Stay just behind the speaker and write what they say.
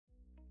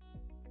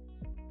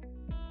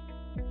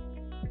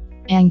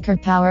Anchor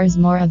powers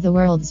more of the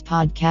world's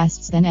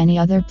podcasts than any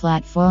other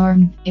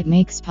platform. It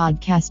makes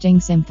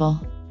podcasting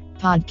simple.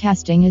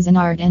 Podcasting is an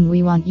art, and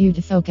we want you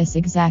to focus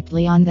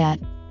exactly on that.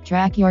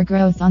 Track your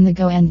growth on the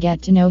go and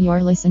get to know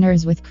your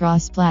listeners with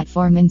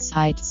cross-platform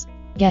insights.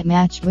 Get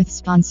matched with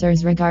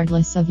sponsors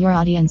regardless of your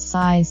audience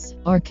size,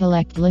 or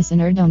collect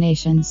listener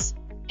donations.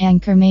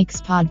 Anchor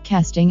makes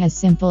podcasting as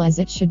simple as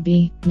it should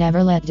be.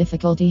 Never let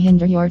difficulty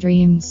hinder your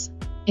dreams.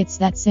 It's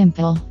that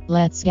simple.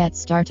 Let's get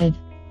started.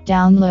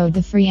 Download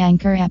the free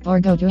Anchor app or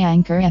go to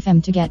Anchor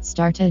FM to get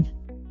started.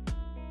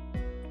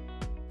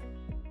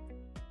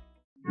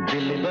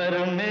 दिलबर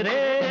मेरे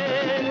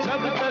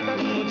कब तक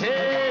मुझे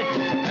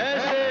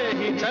ऐसे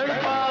ही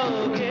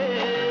तड़पाओगे,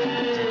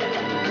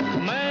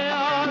 मैं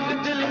आग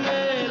दिल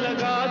में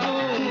लगा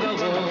दूंगा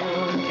वो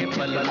कि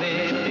पल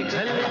में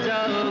पिघल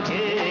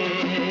जाओगे।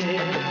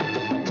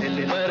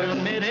 दिलबर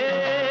मेरे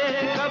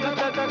कब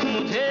तक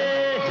मुझे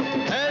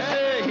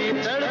ऐसे ही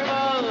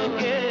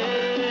तड़पाओगे,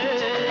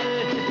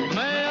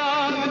 मैं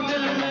आग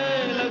दिल में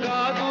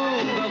लगा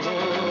दूंगा वो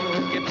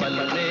कि पल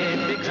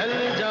में पिघल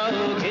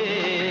जाओगे।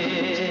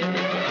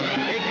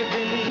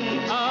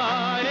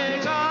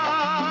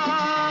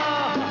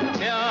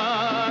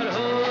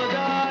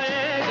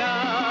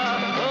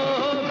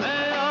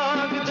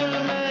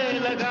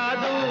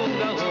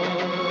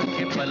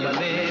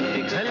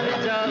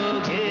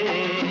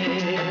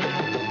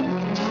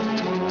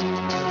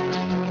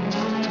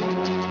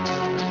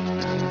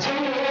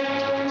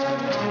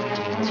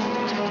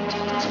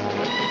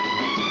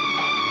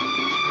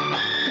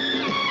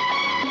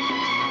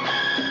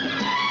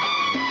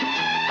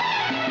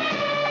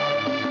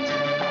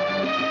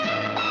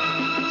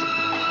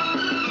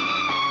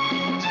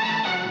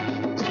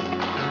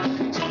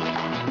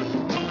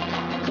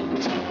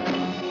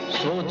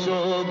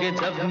 सोचोगे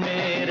जब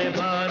मेरे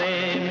बारे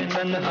में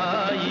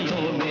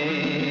तन्हाइयों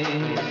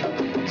में,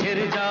 गिर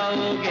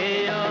जाओगे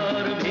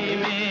और भी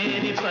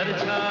मेरी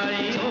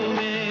परछाइयों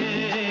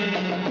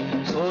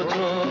में।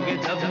 सोचोगे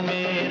जब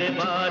मेरे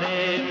बारे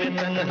में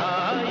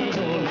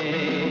तन्हाइयों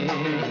में,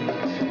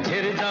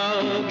 गिर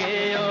जाओगे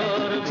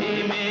और भी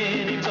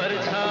मेरी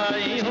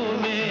परछाइयों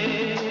में।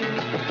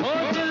 ओ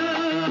दिल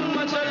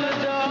मचल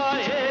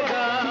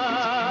जाएगा,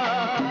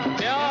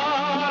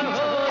 प्यार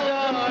हो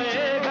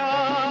जाएगा।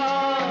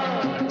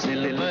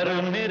 दिलबर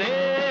मेरे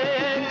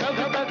कब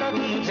तक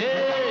मुझे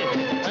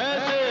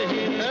ऐसे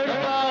ही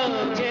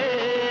तड़पाओगे,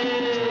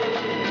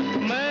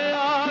 मैं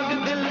आग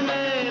दिल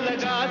में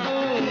लगा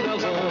दूंगा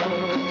वो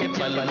कि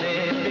पल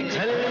में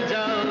पिघल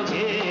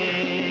जाओगे।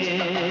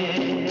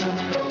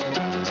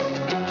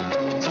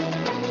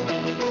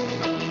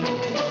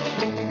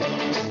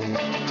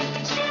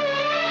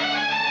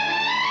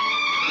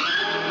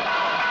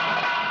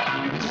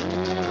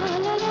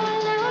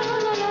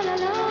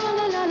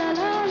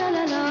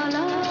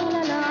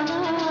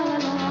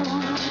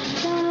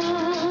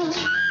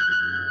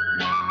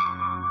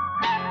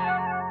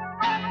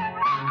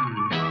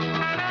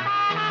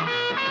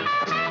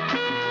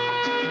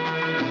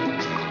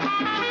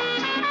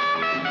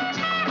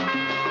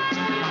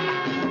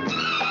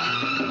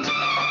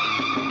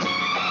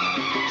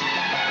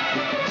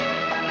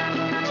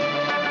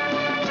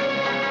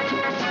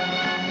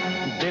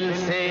 दिल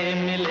से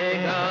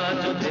मिलेगा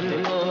जो दिल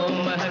को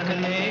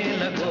महकने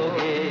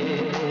लगोगे,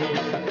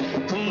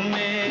 तुम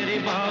मेरी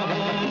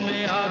बाहों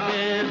में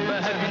आके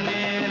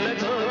बहकने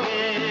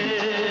लगोगे।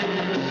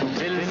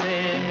 दिल से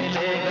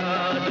मिलेगा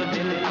जो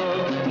दिल को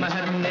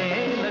महकने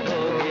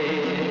लगोगे,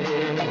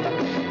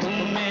 तुम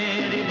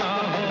मेरी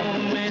बाहों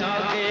में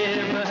आके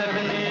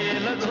बहकने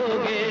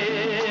लगोगे।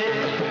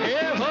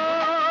 ये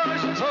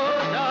होश हो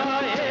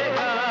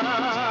जाएगा,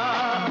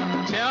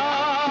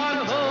 प्यार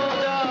हो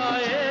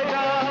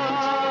जाएगा।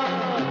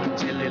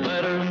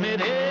 दिलबर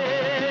मेरे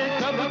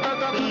कब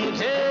तक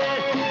मुझे